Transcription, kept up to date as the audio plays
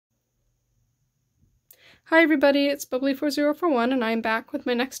Hi everybody, it's Bubbly4041 and I'm back with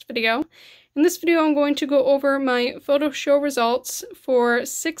my next video. In this video I'm going to go over my photo show results for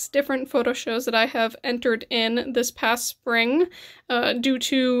 6 different photo shows that I have entered in this past spring. Due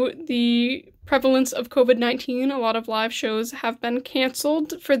to the prevalence of COVID-19, a lot of live shows have been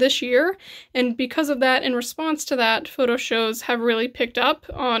cancelled for this year, and because of that, in response to that, photo shows have really picked up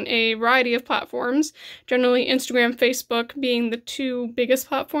on a variety of platforms, generally Instagram, Facebook being the 2 biggest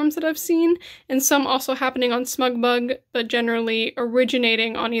platforms that I've seen, and some also happening on SmugBug, but generally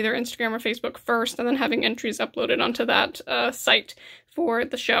originating on either Instagram or Facebook first, and then having entries uploaded onto that site for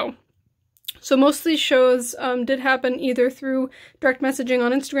the show. So most of these shows did happen either through direct messaging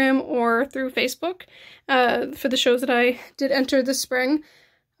on Instagram or through Facebook for the shows that I did enter this spring.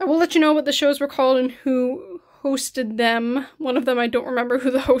 I will let you know what the shows were called and who hosted them. One of them I don't remember who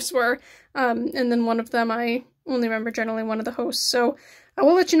the hosts were, and then one of them I only remember generally one of the hosts. So I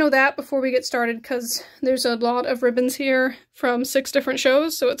will let you know that before we get started because there's a lot of ribbons here from 6 different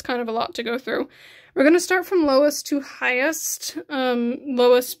shows, so it's kind of a lot to go through. We're going to start from lowest to highest,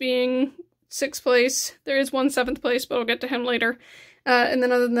 lowest being 6th place. There is one 7th place, but I'll get to him later. And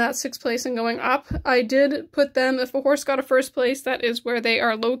then other than that, 6th place and going up. I did put them, if a horse got a 1st place, that is where they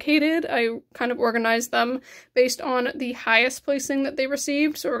are located. I kind of organized them based on the highest placing that they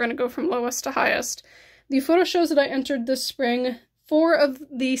received, so we're going to go from lowest to highest. The photo shows that I entered this spring, 4 of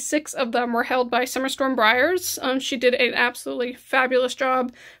the 6 of them were held by Summerstorm Briars. She did an absolutely fabulous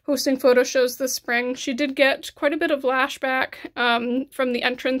job hosting photo shows this spring. She did get quite a bit of lashback from the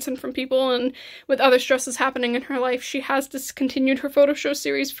entrants and from people, and with other stresses happening in her life, she has discontinued her photo show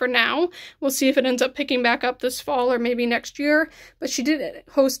series for now. We'll see if it ends up picking back up this fall or maybe next year, but she did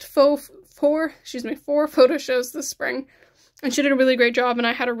host 4 photo shows this spring. And she did a really great job, and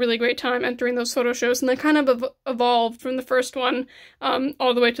I had a really great time entering those photo shows, and they kind of evolved from the first one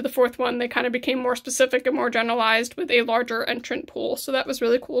all the way to the 4th one. They kind of became more specific and more generalized with a larger entrant pool, so that was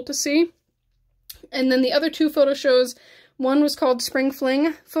really cool to see. And then the other 2 photo shows, one was called Spring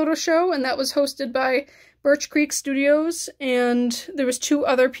Fling Photo Show, and that was hosted by Birch Creek Studios, and there was 2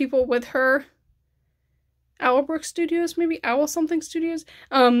 other people with her. Owlbrook Studios, maybe Owl something Studios,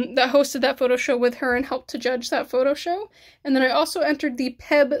 that hosted that photo show with her and helped to judge that photo show. And then I also entered the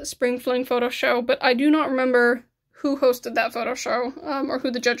Peb Spring Fling photo show, but I do not remember who hosted that photo show, or who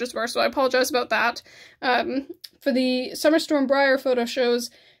the judges were, so I apologize about that. For the Summerstorm Briar photo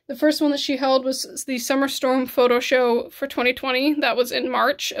shows, the first one that she held was the Summerstorm photo show for 2020. That was in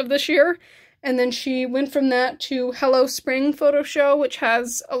March of this year. And then she went from that to Hello Spring photo show, which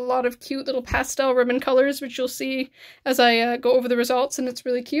has a lot of cute little pastel ribbon colors, which you'll see as I go over the results, and it's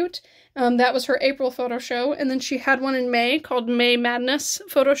really cute. That was her April photo show. And then she had one in May called May Madness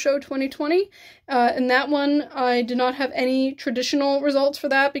Photo Show 2020. And that one, I did not have any traditional results for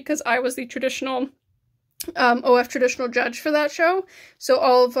that because I was the traditional OF traditional judge for that show. So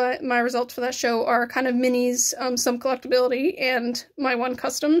all of my results for that show are kind of minis, some collectability, and my one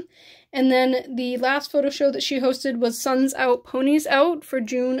custom. And then the last photo show that she hosted was Suns Out, Ponies Out for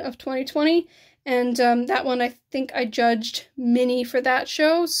June of 2020. And that one, I think I judged mini for that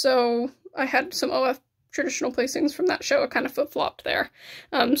show, so I had some OF traditional placings from that show. It kind of flip-flopped there.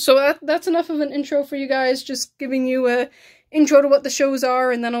 So that's enough of an intro for you guys, just giving you a intro to what the shows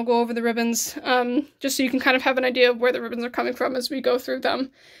are, and then I'll go over the ribbons, just so you can kind of have an idea of where the ribbons are coming from as we go through them.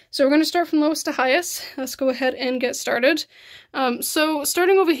 So we're going to start from lowest to highest. Let's go ahead and get started. So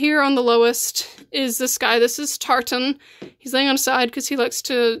starting over here on the lowest is this guy. This is Tartan. He's laying on his side because he likes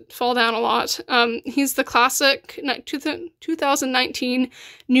to fall down a lot. He's the classic 2019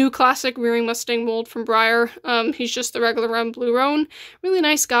 new classic rearing Mustang mold from Briar. He's just the regular round blue roan. Really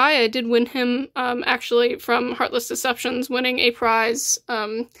nice guy. I did win him actually from Heartless Deceptions, winning a prize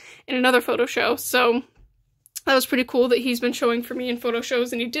in another photo show. So that was pretty cool that he's been showing for me in photo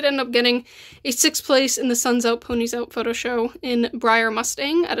shows, and he did end up getting a 6th place in the Suns Out, Ponies Out photo show in Briar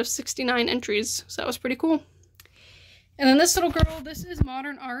Mustang out of 69 entries, so that was pretty cool. And then this little girl, this is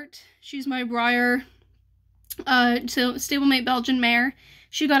Modern Art. She's my Briar stablemate Belgian mare.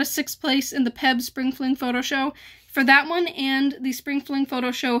 She got a 6th place in the Peb Spring Fling photo show. For that one and the Spring Fling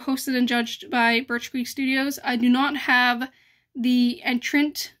photo show hosted and judged by Birch Creek Studios, I do not have the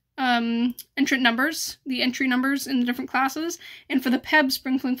entrant numbers, the entry numbers in the different classes, and for the Peb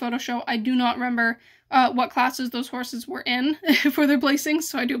Spring Fling photo show, I do not remember what classes those horses were in for their placings,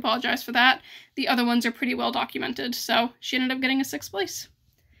 so I do apologize for that. The other ones are pretty well documented, so she ended up getting a 6th place.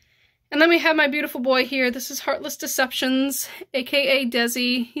 And then we have my beautiful boy here. This is Heartless Deceptions, aka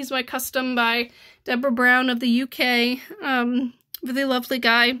Desi. He's my custom by Deborah Brown of the UK. Really lovely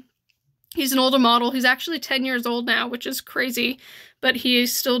guy. He's an older model. He's actually 10 years old now, which is crazy. but he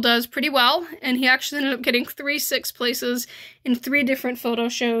still does pretty well, and he actually ended up getting 3 6th places in 3 different photo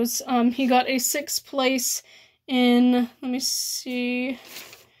shows. He got a 6th place in, let me see,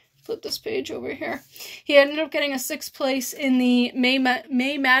 flip this page over here. He ended up getting a 6th place in the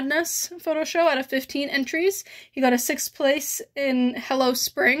May Madness photo show out of 15 entries. He got a 6th place in Hello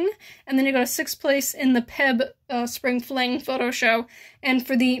Spring, and then he got a 6th place in the Peb Spring Fling photo show. And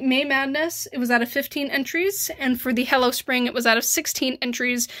for the May Madness, it was out of 15 entries, and for the Hello Spring, it was out of 16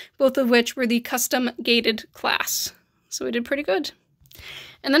 entries, both of which were the custom gated class. So we did pretty good.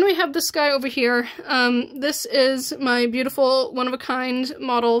 And then we have this guy over here. This is my beautiful one-of-a-kind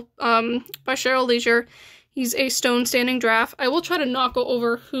model by Cheryl Leisure. He's a stone standing giraffe. I will try to not go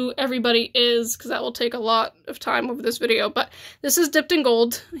over who everybody is, because that will take a lot of time over this video, but this is dipped in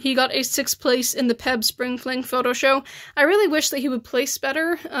gold. He got a 6th place in the Peb Spring Fling photo show. I really wish that he would place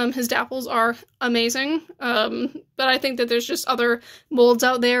better. His dapples are amazing, but I think that there's just other molds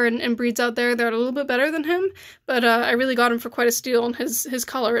out there and breeds out there that are a little bit better than him, but I really got him for quite a steal, and his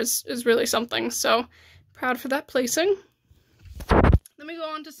color is really something, so proud for that placing. Then we go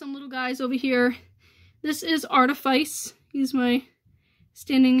on to some little guys over here. This is Artifice. He's my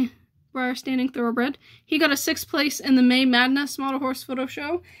standing thoroughbred. He got a 6th place in the May Madness Model Horse Photo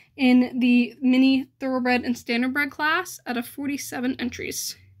Show in the Mini Thoroughbred and Standardbred class out of 47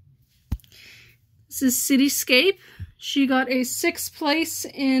 entries. This is Cityscape. She got a 6th place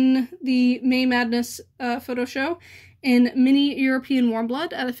in the May Madness photo show in Mini European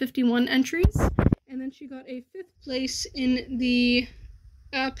Warmblood out of 51 entries. And then she got a 5th place in the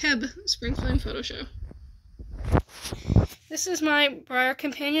Peb Spring Fling photo show. This is my Briar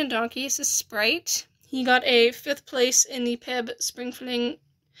Companion Donkey. This is Sprite. He got a 5th place in the Peb Spring Fling...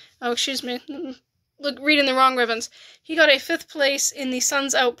 Oh, excuse me. Look, reading the wrong ribbons. He got a 5th place in the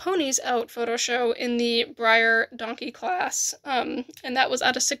Suns Out, Ponies Out photo show in the Briar Donkey class, and that was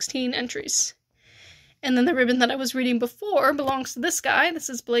out of 16 entries. And then the ribbon that I was reading before belongs to this guy. This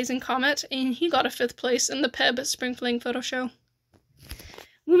is Blazing Comet, and he got a 5th place in the Peb Spring Fling photo show.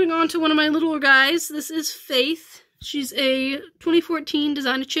 Moving on to one of my littler guys, this is Faith. She's a 2014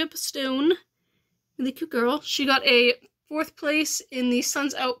 Design-a-Chip Stone. Really cute girl. She got a 4th place in the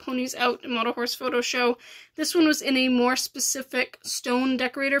Suns Out, Ponies Out Model Horse Photo Show. This one was in a more specific Stone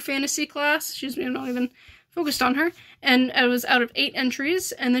Decorator Fantasy class. Excuse me, I'm not even focused on her. And it was out of 8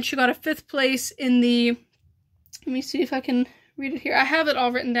 entries. And then she got a 5th place in the... Let me see if I can read it here. I have it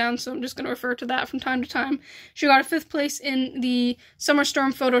all written down, so I'm just going to refer to that from time to time. She got a 5th place in the Summer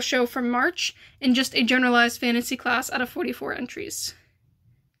Storm Photo Show from March in just a generalized fantasy class out of 44 entries.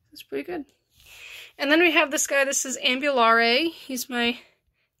 That's pretty good. And then we have this guy. This is Ambulare. He's my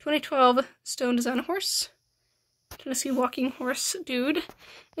 2012 Stone Design Horse. Tennessee Walking Horse dude.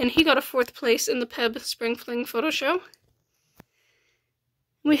 And he got a 4th place in the Peb Spring Fling Photo Show.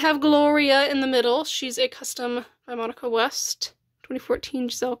 We have Gloria in the middle. She's a custom by Monica West, 2014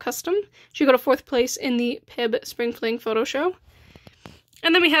 Giselle Custom. She got a 4th place in the Peb Spring Fling Photo Show.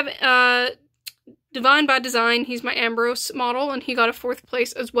 And then we have Divine by Design. He's my Ambrose model, and he got a 4th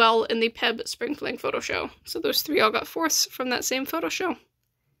place as well in the Peb Spring Fling Photo Show. So those 3 all got 4ths from that same photo show.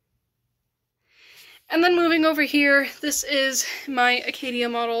 And then moving over here, this is my Acadia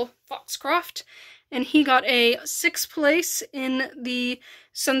model Foxcroft, and he got a 6th place in the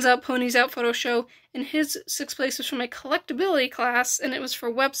Suns Out, Ponies Out photo show, and his 6th place was from my collectability class, and it was for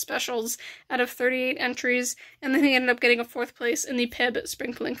web specials out of 38 entries, and then he ended up getting a 4th place in the Peb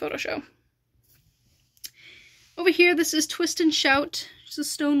Spring Fling photo show. Over here, this is Twist and Shout. She's a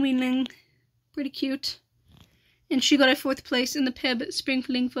stone weanling, pretty cute, and she got a 4th place in the Peb Spring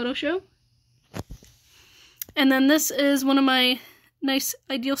Fling photo show. And then this is one of my nice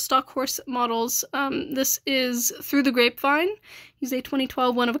ideal stock horse models. This is Through the Grapevine. He's a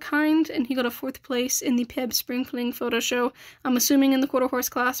 2012 one-of-a-kind, and he got a 4th place in the Peb Spring Fling photo show. I'm assuming in the quarter horse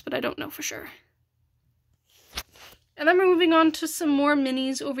class, but I don't know for sure. And then we're moving on to some more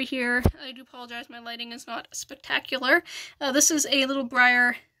minis over here. I do apologize, my lighting is not spectacular. This is a little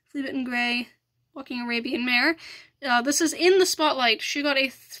Briar Flea Bitten Gray Walking Arabian Mare. This is in the spotlight. She got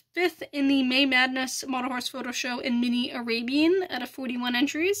a 5th in the May Madness Model Horse Photo Show in Mini Arabian out of 41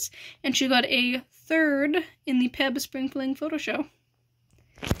 entries, and she got a 3rd in the Peb Spring Fling Photo Show.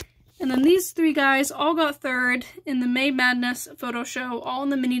 And then these 3 guys all got 3rd in the May Madness Photo Show, all in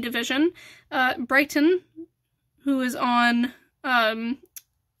the Mini division. Brighton, who is on,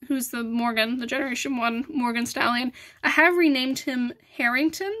 who's the Morgan, the Generation 1 Morgan Stallion. I have renamed him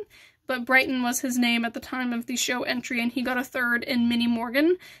Harrington, but Brighton was his name at the time of the show entry, and he got a 3rd in Mini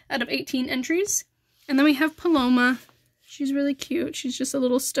Morgan out of 18 entries. And then we have Paloma. She's really cute. She's just a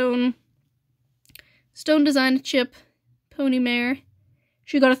little stone Design-a-Chip pony mare.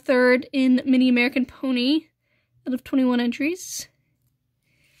 She got a third in Mini American Pony out of 21 entries.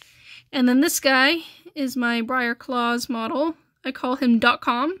 And then this guy is my Briar Claws model. I call him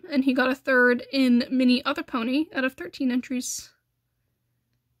 .com, and he got a third in Mini Other Pony out of 13 entries.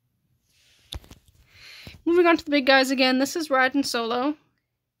 Moving on to the big guys again, this is Riding Solo.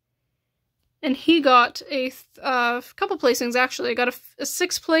 And he got a couple placings, actually. He got a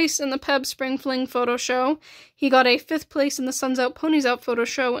 6th place in the Peb Spring Fling photo show. He got a 5th place in the Suns Out, Ponies Out photo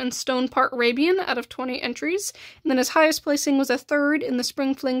show in Stone Part Arabian out of 20 entries. And then his highest placing was a 3rd in the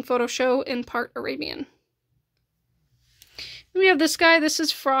Spring Fling photo show in Part Arabian. Then we have this guy. This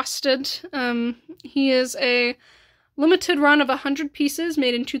is Frosted. He is a limited run of 100 pieces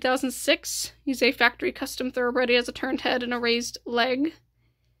made in 2006. He's a factory custom thoroughbred. He has a turned head and a raised leg.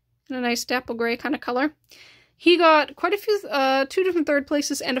 In a nice dapple gray kind of color. He got quite a few, 2 different 3rd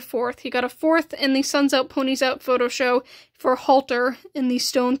places and a 4th. He got a 4th in the Suns Out, Ponies Out photo show for Halter in the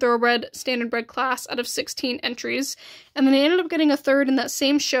Stone Thoroughbred Standard Bred class out of 16 entries. And then he ended up getting a 3rd in that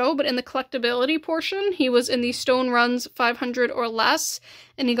same show, but in the collectability portion, he was in the Stone Runs 500 or less,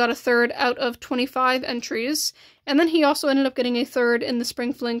 and he got a 3rd out of 25 entries. And then he also ended up getting a 3rd in the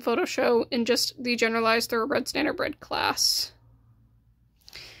Spring Fling photo show in just the Generalized Thoroughbred Standard Bred class.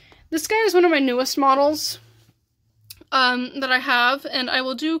 This guy is one of my newest models that I have, and I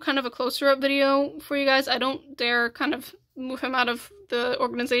will do kind of a closer-up video for you guys. I don't dare kind of move him out of the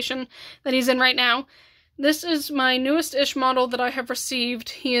organization that he's in right now. This is my newest-ish model that I have received.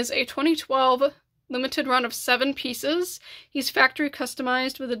 He is a 2012 limited run of 7 pieces. He's factory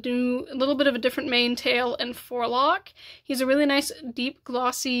customized with a little bit of a different mane, tail, and forelock. He's a really nice, deep,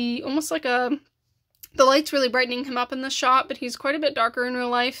 glossy, almost like a... The light's really brightening him up in this shot, but he's quite a bit darker in real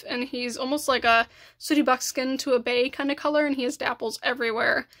life, and he's almost like a sooty buckskin to a bay kind of color, and he has dapples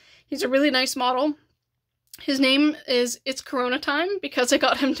everywhere. He's a really nice model. His name is It's Corona Time, because I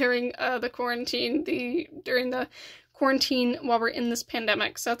got him during the quarantine, during the quarantine while we're in this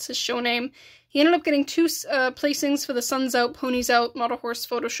pandemic, so that's his show name. He ended up getting 2 placings for the Suns Out, Ponies Out Model Horse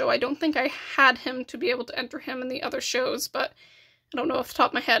photo show. I don't think I had him to be able to enter him in the other shows, but I don't know off the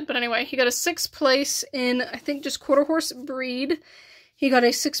top of my head, but anyway, he got a 6th place in, I think, just Quarter Horse breed. He got a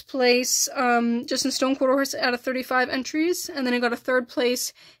 6th place just in Stone Quarter Horse out of 35 entries, and then he got a 3rd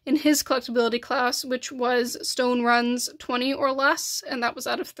place in his collectability class, which was Stone Runs 20 or less, and that was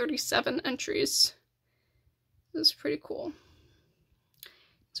out of 37 entries. This is pretty cool.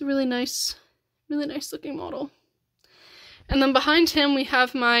 It's a really nice looking model. And then behind him we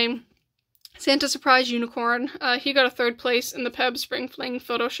have my Santa Surprise Unicorn. He got a 3rd place in the Peb Spring Fling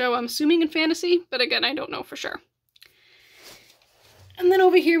photo show, I'm assuming in fantasy, but again, I don't know for sure. And then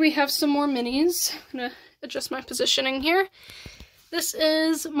over here we have some more minis. I'm gonna adjust my positioning here. This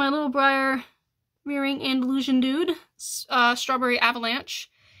is my little Briar Rearing Andalusian dude, Strawberry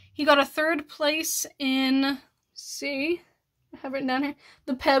Avalanche. He got a 3rd place in, let's see, I have it written down here,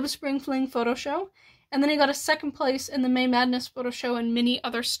 the Peb Spring Fling photo show. And then he got a 2nd place in the May Madness photo show and Mini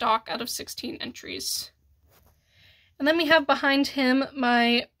Other Stock out of 16 entries. And then we have behind him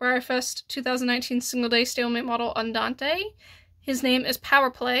my Briarfest 2019 Single Day Stalemate model Andante. His name is Power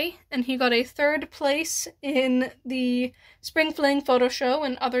Play, and he got a 3rd place in the Spring Fling photo show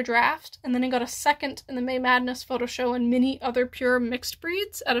and Other Draft, and then he got a 2nd in the May Madness photo show and Mini Other Pure Mixed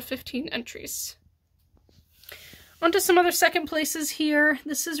Breeds out of 15 entries. On to some other 2nd places here.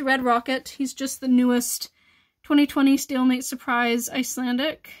 This is Red Rocket. He's just the newest 2020 Stalemate Surprise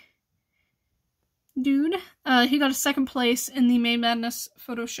Icelandic dude. He got a 2nd place in the May Madness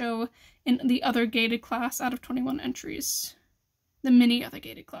photo show in the Other Gated class out of 21 entries. The Mini Other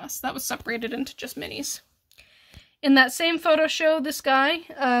Gated class. That was separated into just minis. In that same photo show, this guy,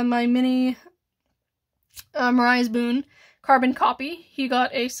 my Mini Mariah's Boone Carbon Copy, he got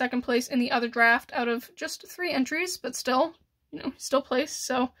a 2nd place in the Other Draft out of just 3 entries, but still, still placed,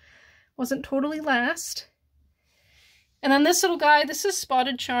 so wasn't totally last. And then this little guy, this is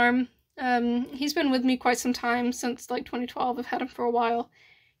Spotted Charm. He's been with me quite some time, since like 2012. I've had him for a while.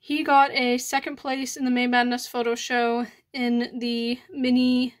 He got a 2nd place in the May Madness photo show in the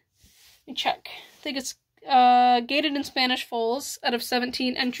Mini, let me check, I think it's Gated in Spanish foals out of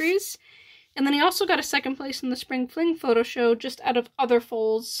 17 entries. And then he also got a 2nd place in the Spring Fling photo show just out of Other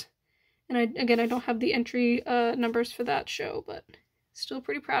foals. And again, I don't have the entry numbers for that show, but still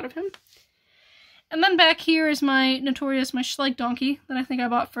pretty proud of him. And then back here is my Schleich donkey that I think I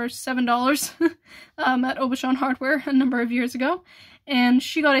bought for $7 at Aubuchon Hardware a number of years ago. And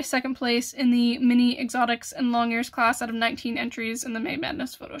she got a 2nd place in the Mini Exotics and Long Ears class out of 19 entries in the May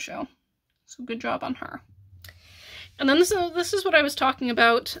Madness photo show. So good job on her. And then this is what I was talking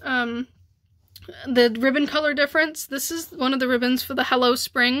about The ribbon color difference, this is one of the ribbons for the Hello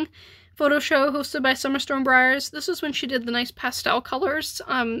Spring photo show hosted by Summerstorm Briars. This is when she did the nice pastel colors.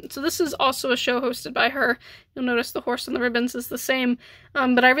 So this is also a show hosted by her. You'll notice the horse on the ribbons is the same.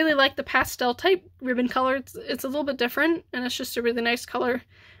 But I really like the pastel type ribbon color. It's a little bit different, and it's just a really nice color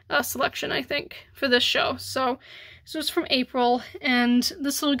selection, I think, for this show. So this was from April, and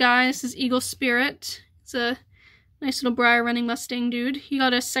this little guy, this is Eagle Spirit. It's a nice little Briar running Mustang dude. He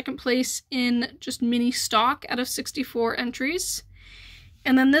got a 2nd place in just mini stock out of 64 entries.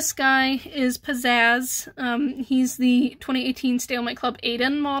 And then this guy is Pizzazz. He's the 2018 Stalemate Club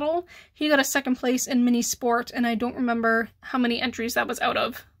Aiden model. He got a 2nd place in mini sport, and I don't remember how many entries that was out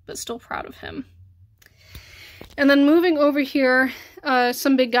of, but still proud of him. And then moving over here,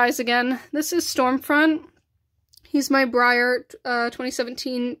 some big guys again. This is Stormfront. He's my Briar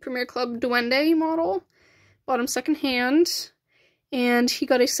 2017 Premier Club Duende model. Bought him secondhand, and he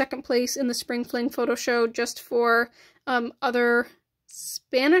got a 2nd place in the Spring Fling photo show just for other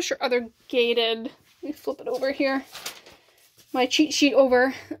Spanish or other gated. Let me flip it over here. My cheat sheet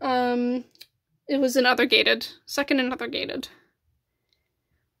over. It was in other gated. 2nd in other gated.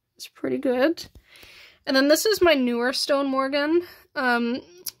 It's pretty good. And then this is my newer Stone Morgan.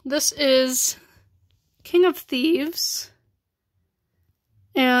 This is King of Thieves.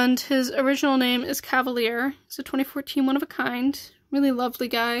 And his original name is Cavalier. He's a 2014 one of a kind. Really lovely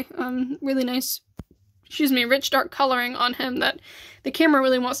guy. Really nice, rich dark coloring on him that the camera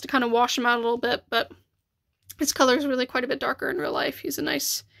really wants to kind of wash him out a little bit, but his color is really quite a bit darker in real life. He's a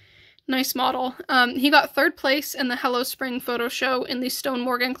nice model. He got 3rd place in the Hello Spring photo show in the Stone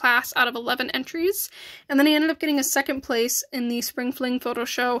Morgan class out of 11 entries, and then he ended up getting a 2nd place in the Spring Fling photo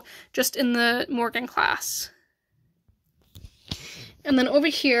show just in the Morgan class. And then over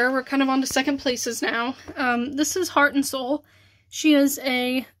here, we're kind of on to 2nd places now. This is Heart and Soul. She is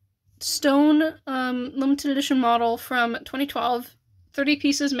a Stone limited edition model from 2012. 30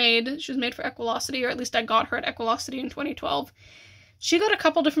 pieces made. She was made for Equilocity, or at least I got her at Equilocity in 2012. She got a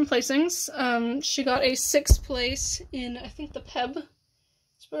couple different placings. She got a 6th place in, I think, the PEB.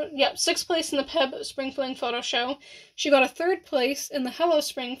 Yeah, 6th place in the PEB Spring Fling photo show. She got a 3rd place in the Hello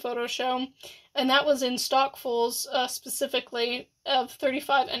Spring photo show, and that was in stock fulls specifically of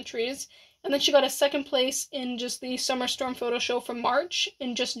 35 entries. And then she got a 2nd place in just the Summer Storm photo show from March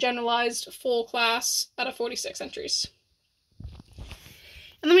in just generalized full class out of 46 entries.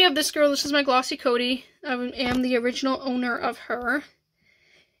 And then we have this girl. This is my Glossy Cody. I am the original owner of her.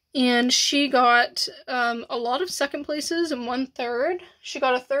 And she got a lot of 2nd places and 1 3rd. She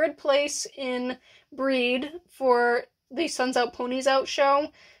got a 3rd place in Breed for the Suns Out Ponies Out show.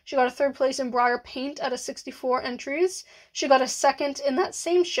 She got a 3rd place in Briar Paint out of 64 entries. She got a 2nd in that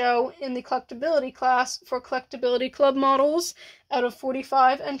same show in the Collectability class for Collectability Club models out of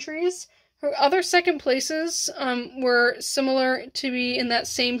 45 entries. Her other 2nd places were similar to be in that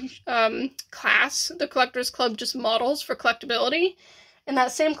same class, the Collectors Club just models for collectability. In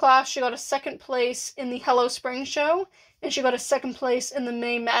that same class, she got a 2nd place in the Hello Spring show, and she got a 2nd place in the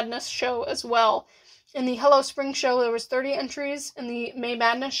May Madness show as well. In the Hello Spring show, there was 30 entries. In the May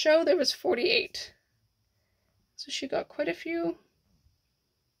Madness show, there was 48. So she got quite a few.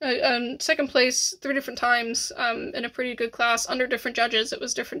 2nd place 3 different times in a pretty good class under different judges. It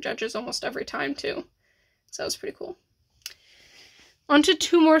was different judges almost every time, too. So that was pretty cool. On to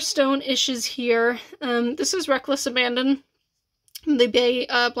 2 more Stone issues here. This is Reckless Abandon, the Bay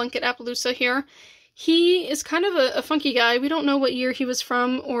Blanket Appaloosa here. He is kind of a funky guy. We don't know what year he was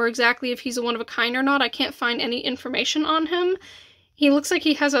from or exactly if he's a one-of-a-kind or not. I can't find any information on him. He looks like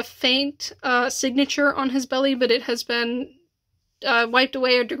he has a faint signature on his belly, but it has been wiped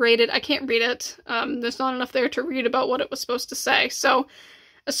away or degraded. I can't read it. There's not enough there to read about what it was supposed to say. So,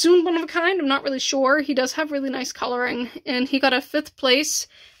 assumed one-of-a-kind. I'm not really sure. He does have really nice coloring, and he got a 5th place.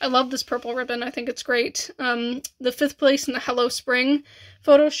 I love this purple ribbon. I think it's great. The 5th place in the Hello Spring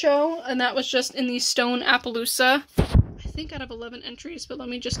photo show, and that was just in the Stone Appaloosa. I think out of 11 entries, but let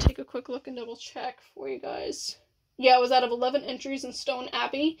me just take a quick look and double check for you guys. Yeah, it was out of 11 entries in Stone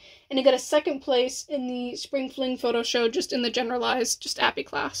Abbey, and he got a 2nd place in the Spring Fling photo show just in the generalized, just Abbey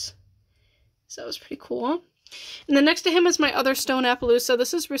class. So that was pretty cool. And then next to him is my other Stone Appaloosa.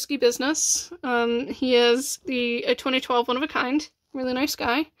 This is Risky Business. He is a 2012 one-of-a-kind. Really nice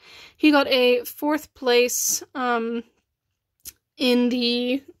guy. He got a 4th place in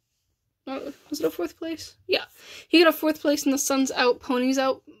the... was it a 4th place? Yeah. He got a 4th place in the Suns Out Ponies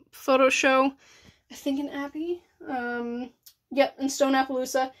Out photo show. I think in Abbey. Yep, in Stone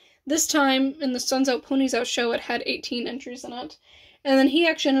Appaloosa. This time in the Suns Out Ponies Out show, it had 18 entries in it. And then he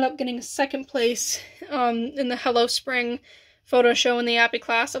actually ended up getting a 2nd place in the Hello Spring photo show in the Appy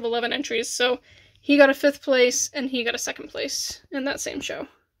class of 11 entries. So he got a 5th place and he got a 2nd place in that same show.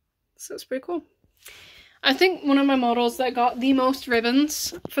 So it's pretty cool. I think one of my models that got the most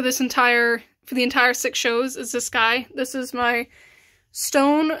ribbons for the entire 6 shows is this guy. This is my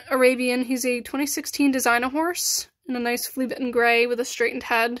Stone Arabian. He's a 2016 designer horse in a nice flea-bitten gray with a straightened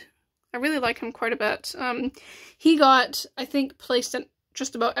head. I really like him quite a bit. He got, I think, placed at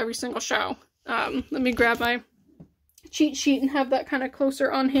just about every single show. Let me grab my cheat sheet and have that kind of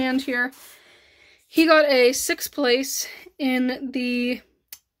closer on hand here. He got a 6th place in the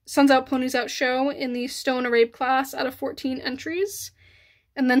Suns Out, Ponies Out show in the Stone Arabe class out of 14 entries.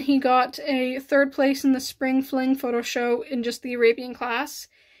 And then he got a 3rd place in the Spring Fling photo show in just the Arabian class.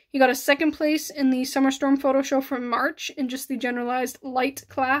 He got a 2nd place in the Summer Storm photo show from March in just the generalized light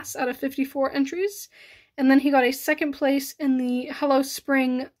class out of 54 entries. And then he got a 2nd place in the Hello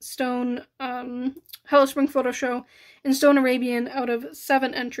Spring photo show in Stone Arabian out of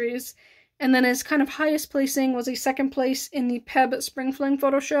 7 entries. And then his kind of highest placing was a 2nd place in the Peb Spring Fling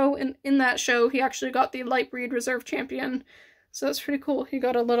photo show. And in that show, he actually got the Light Breed Reserve Champion. So that's pretty cool. He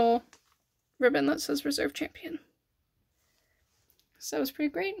got a little ribbon that says Reserve Champion. So that was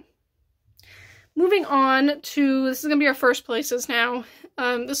pretty great. Moving on to, this is going to be our first places now.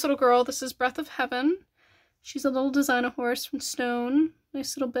 This little girl, this is Breath of Heaven. She's a little designer horse from Stone.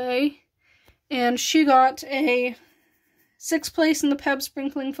 Nice little bay. And she got a 6th place in the Peb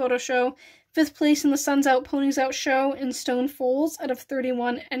Sprinkling photo show, 5th place in the Suns Out, Ponies Out show in Stone Foals out of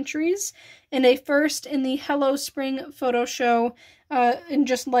 31 entries, and a 1st in the Hello Spring photo show in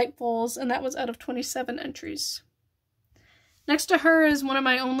just light foals, and that was out of 27 entries. Next to her is one of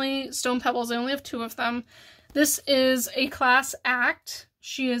my only Stone Pebbles. I only have 2 of them. This is a class act.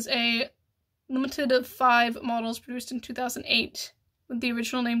 She is a limited of 5 models produced in 2008 with the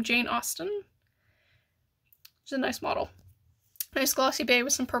original name Jane Austen. She's a nice model. Nice glossy bay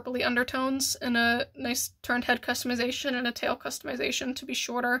with some purpley undertones and a nice turned head customization and a tail customization to be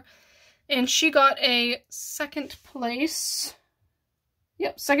shorter. And she got a 2nd place.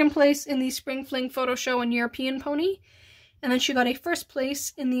 Yep, 2nd place in the Spring Fling photo show in European Pony. And then she got a 1st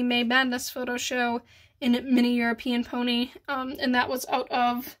place in the May Madness photo show in Mini European Pony. And that was out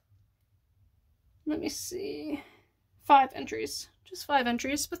of, let me see, 5 entries. Just 5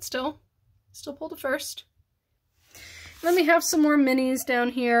 entries, but still pulled a 1st. Then we have some more minis down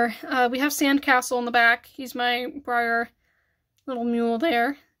here. We have Sandcastle in the back. He's my Briar little mule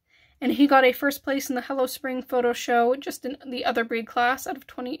there. And he got a 1st place in the Hello Spring photo show, just in the other breed class out of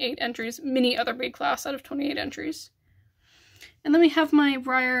 28 entries. Mini other breed class out of 28 entries. And then we have my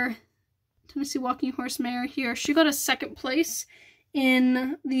Briar Tennessee Walking Horse mare here. She got a 2nd place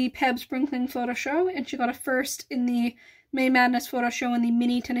in the Peb Sprinkling photo show, and she got a 1st in the May Madness photo show in the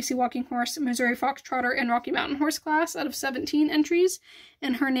Mini Tennessee Walking Horse, Missouri Foxtrotter, and Rocky Mountain Horse class out of 17 entries.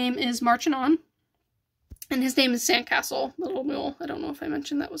 And her name is Marchin' On. And his name is Sandcastle, Little Mule. I don't know if I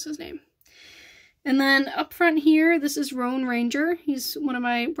mentioned that was his name. And then up front here, this is Roan Ranger. He's one of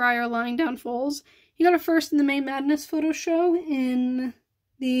my Briar Lying Down foals. He got a 1st in the May Madness photo show in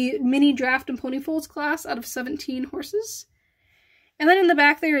the Mini Draft and Pony Foals class out of 17 horses. And then in the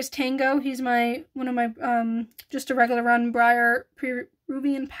back there is Tango. He's one of my, just a regular run Briar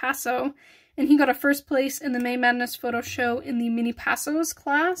Peruvian Paso. And he got a 1st place in the May Madness photo show in the Mini Pasos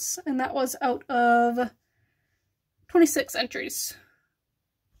class. And that was out of 26 entries.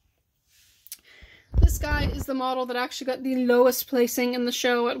 This guy is the model that actually got the lowest placing in the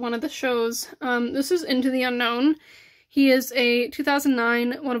show at one of the shows. This is Into the Unknown. He is a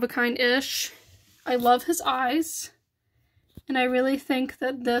 2009 one-of-a-kind-ish. I love his eyes. And I really think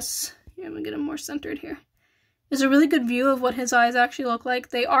that this, here, I'm going to get him more centered here, is a really good view of what his eyes actually look like.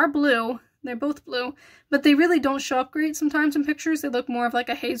 They are blue. They're both blue. But they really don't show up great sometimes in pictures. They look more of like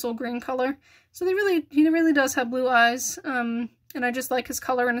a hazel green color. So he really does have blue eyes. And I just like his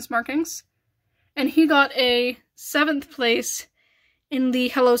color and his markings. And he got a 7th place in the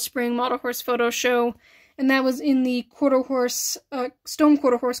Hello Spring Model Horse photo show. And that was in the Stone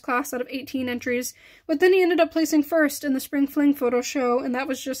Quarter Horse class out of 18 entries. But then he ended up placing 1st in the Spring Fling photo show, and that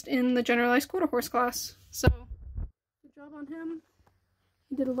was just in the generalized Quarter Horse class. So, good job on him.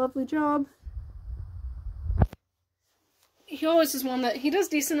 He did a lovely job. He always is one that, he does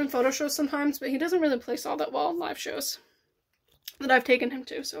decent in photo shows sometimes, but he doesn't really place all that well in live shows that I've taken him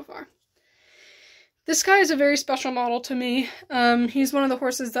to so far. This guy is a very special model to me. He's one of the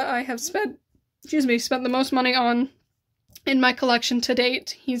horses that I have spent the most money on in my collection to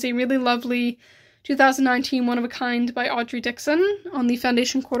date. He's a really lovely 2019 One of a Kind by Audrey Dixon on the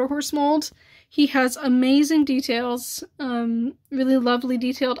Foundation Quarter Horse mold. He has amazing details, really lovely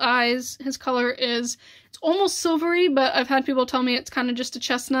detailed eyes. His color is, it's almost silvery, but I've had people tell me it's kind of just a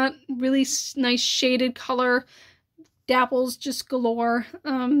chestnut. Really nice shaded color, dapples just galore,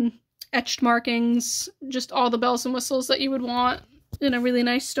 etched markings, just all the bells and whistles that you would want in a really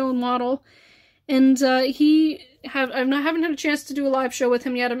nice stone model. And I haven't had a chance to do a live show with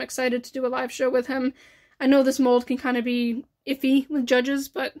him yet. I'm excited to do a live show with him. I know this mold can kind of be iffy with judges,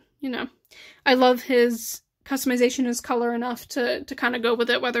 but, you know, I love his customization, his color enough to kind of go with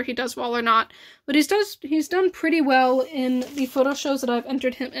it, whether he does well or not. But he's done pretty well in the photo shows that I've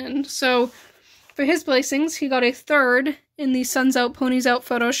entered him in. So for his placings, he got a 3rd in the Suns Out, Ponies Out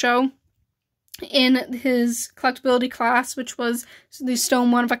photo show in his collectability class, which was the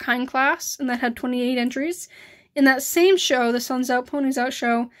Stone One of a Kind class, and that had 28 entries. In that same show, the Suns Out, Ponies Out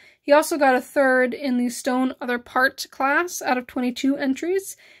show, he also got a 3rd in the Stone Other Part class out of 22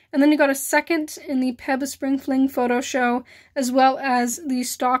 entries. And then he got a 2nd in the Peb Spring Fling photo show, as well as the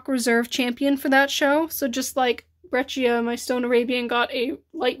Stock Reserve Champion for that show. So just like Breccia, my Stone Arabian, got a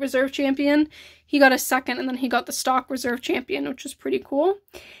Light Reserve Champion, he got a 2nd, and then he got the Stock Reserve Champion, which was pretty cool.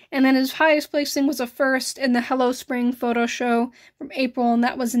 And then his highest placing was a 1st in the Hello Spring photo show from April, and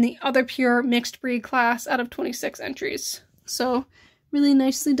that was in the Other Pure Mixed Breed class out of 26 entries. So really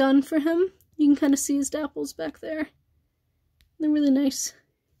nicely done for him. You can kind of see his dapples back there. They're really nice.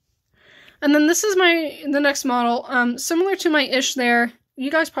 And then this is the next model, similar to my Ish there.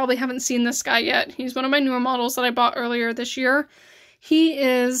 You guys probably haven't seen this guy yet. He's one of my newer models that I bought earlier this year. He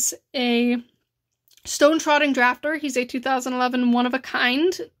is a Stone Trotting Drafter. He's a 2011 One of a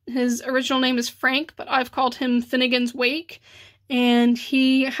Kind. His original name is Frank, but I've called him Finnegan's Wake. And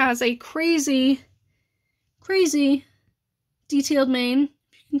he has a crazy, crazy detailed mane.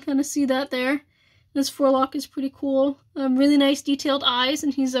 You can kind of see that there. This forelock is pretty cool. Really nice detailed eyes,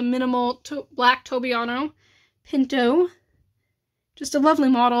 and he's a minimal black Tobiano Pinto. Just a lovely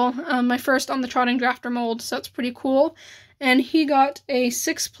model. My first on the Trotting Drafter mold, so that's pretty cool. And he got a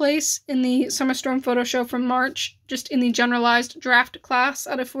 6th place in the Summer Storm photo show from March, just in the generalized draft class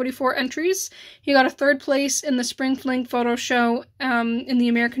out of 44 entries. He got a 3rd place in the Spring Fling photo show in the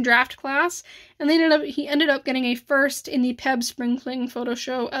American draft class. And he ended up getting a 1st in the Peb Spring Fling photo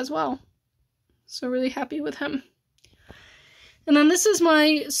show as well. So really happy with him. And then this is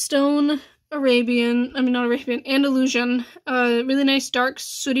my Stone Arabian, Andalusian, really nice dark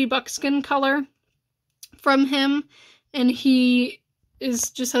sooty buckskin color from him. And he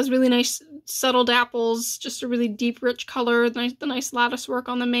just has really nice subtle dapples, just a really deep, rich color, the nice lattice work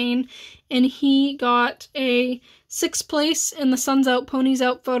on the mane. And he got a 6th place in the Suns Out, Ponies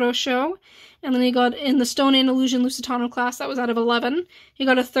Out photo show. And then he got in the Stone Andalusian Lusitano class, that was out of 11. He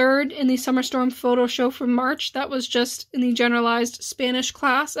got a 3rd in the Summer Storm photo show from March, that was just in the generalized Spanish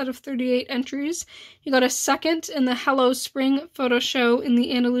class out of 38 entries. He got a 2nd in the Hello Spring photo show in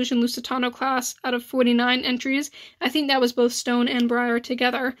the Andalusian Lusitano class out of 49 entries. I think that was both Stone and Briar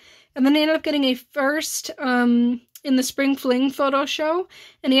together. And then he ended up getting a 1st in the Spring Fling photo show,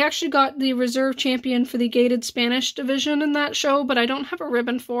 and he actually got the reserve champion for the gated Spanish division in that show, but I don't have a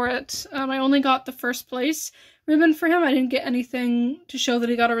ribbon for it. I only got the 1st place ribbon for him. I didn't get anything to show that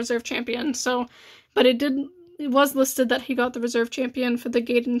he got a reserve champion, so, but it was listed that he got the reserve champion for the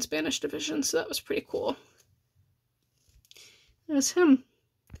gated and Spanish division, so that was pretty cool. There's him.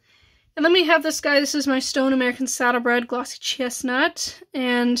 And then we have this guy. This is my Stone American Saddlebred Glossy Chestnut,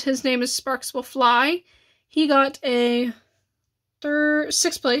 and his name is Sparks Will Fly. He got a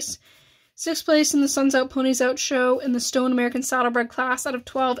 6th place. 6th place in the Suns Out, Ponies Out show in the Stone American Saddlebred class out of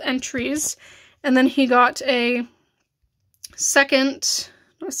 12 entries. And then he got a 1st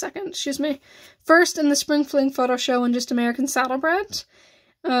in the Spring Fling photo show in just American Saddlebred.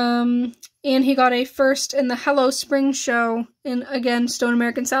 And he got a 1st in the Hello Spring show in, again, Stone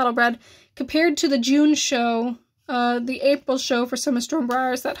American Saddlebred. Compared to the June show, the April show for Summer Storm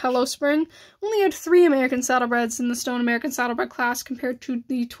Briars, that Hello Spring, only had 3 American Saddlebreds in the Stone American Saddlebred class compared to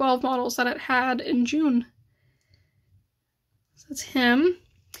the 12 models that it had in June. So that's him.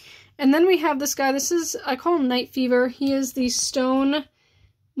 And then we have this guy. This is, I call him Night Fever. He is the Stone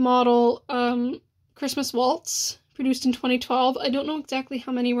model Christmas Waltz, produced in 2012. I don't know exactly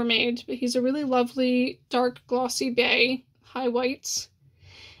how many were made, but he's a really lovely, dark, glossy bay, high whites.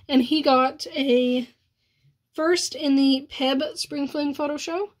 And he got a 1st in the Peb Spring Fling photo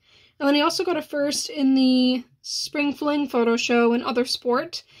show. And then he also got a 1st in the Spring Fling photo show in Other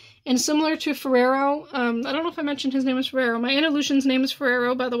Sport. And similar to Ferrero, I don't know if I mentioned his name is Ferrero. My Andalusian's name is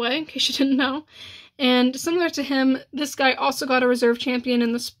Ferrero, by the way, in case you didn't know. And similar to him, this guy also got a reserve champion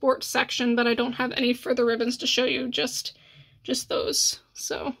in the sports section, but I don't have any further ribbons to show you, just those.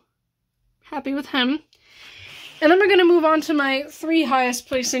 So, happy with him. And then we're going to move on to my 3 highest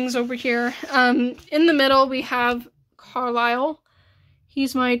placings over here. In the middle, we have Carlisle.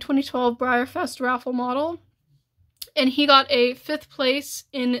 He's my 2012 Breyerfest raffle model. And he got a 5th place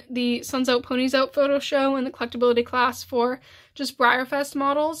in the Suns Out Ponies Out photo show in the collectability class for just Breyerfest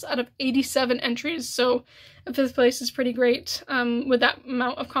models out of 87 entries. So a 5th place is pretty great with that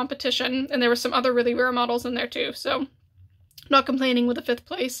amount of competition. And there were some other really rare models in there too. So not complaining with a 5th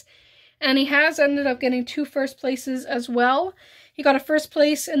place. And he has ended up getting 2 first places as well. He got a 1st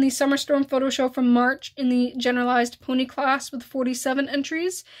place in the Summer Storm photo show from March in the generalized pony class with 47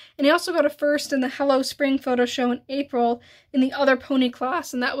 entries. And he also got a 1st in the Hello Spring photo show in April in the other pony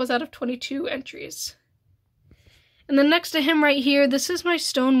class, and that was out of 22 entries. And then next to him right here, this is my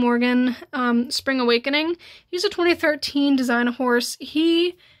Stone Morgan Spring Awakening. He's a 2013 design horse.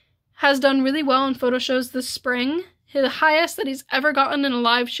 He has done really well in photo shows this spring. The highest that he's ever gotten in a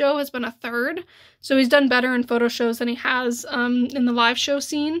live show has been a 3rd. So he's done better in photo shows than he has in the live show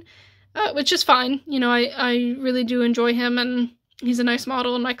scene, which is fine. You know, I really do enjoy him, and he's a nice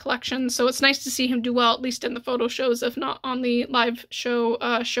model in my collection. So it's nice to see him do well, at least in the photo shows, if not on the live show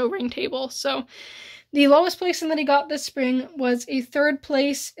show ring table. So the lowest placing that he got this spring was a 3rd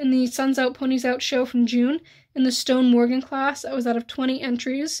place in the Suns Out Ponies Out show from June in the Stone Morgan class. That was out of 20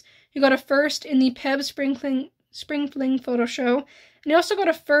 entries. He got a 1st in the Peb Spring Fling photo show, and he also got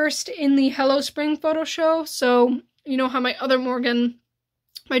a 1st in the Hello Spring photo show. So you know how my other Morgan,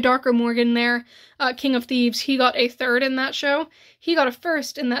 my darker Morgan there, King of Thieves, he got a 3rd in that show. He got a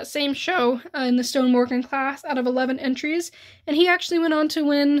 1st in that same show in the Stone Morgan class out of 11 entries, and he actually went on to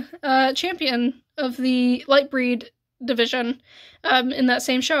win champion of the light breed division in that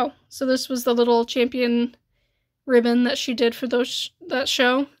same show. So this was the little champion ribbon that she did for that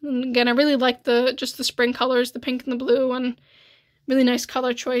show. And again, I really like just the spring colors, the pink and the blue, and really nice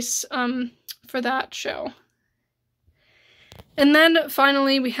color choice for that show. And then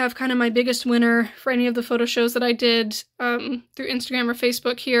finally, we have kind of my biggest winner for any of the photo shows that I did through Instagram or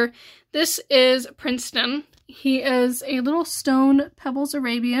Facebook here. This is Princeton. He is a little stone Pebbles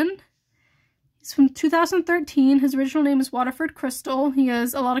Arabian. He's from 2013. His original name is Waterford Crystal. He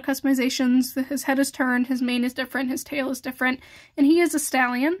has a lot of customizations. His head is turned, his mane is different, his tail is different, and he is a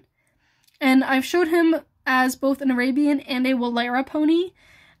stallion. And I've showed him as both an Arabian and a Walera pony.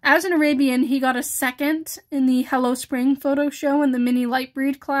 As an Arabian, he got a 2nd in the Hello Spring photo show in the mini light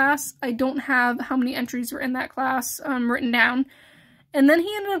breed class. I don't have how many entries were in that class written down. And then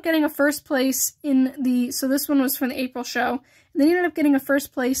he ended up getting a 1st place in so this one was from the April show. And then he ended up getting a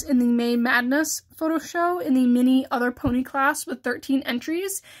 1st place in the May Madness photo show in the mini other pony class with 13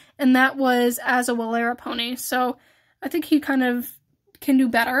 entries. And that was as a Walera pony. So I think he kind of can do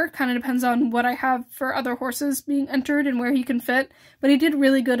better. Kind of depends on what I have for other horses being entered and where he can fit. But he did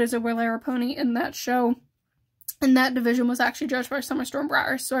really good as a Walera pony in that show. And that division was actually judged by Summer Storm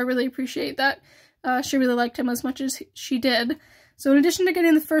Breyer. So I really appreciate that. She really liked him as much as she did. So in addition to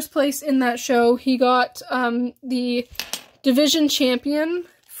getting the 1st place in that show, he got the division champion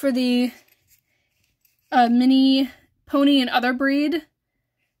for the mini pony and other breed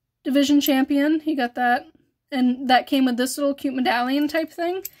division champion. He got that, and that came with this little cute medallion type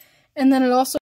thing. And then it also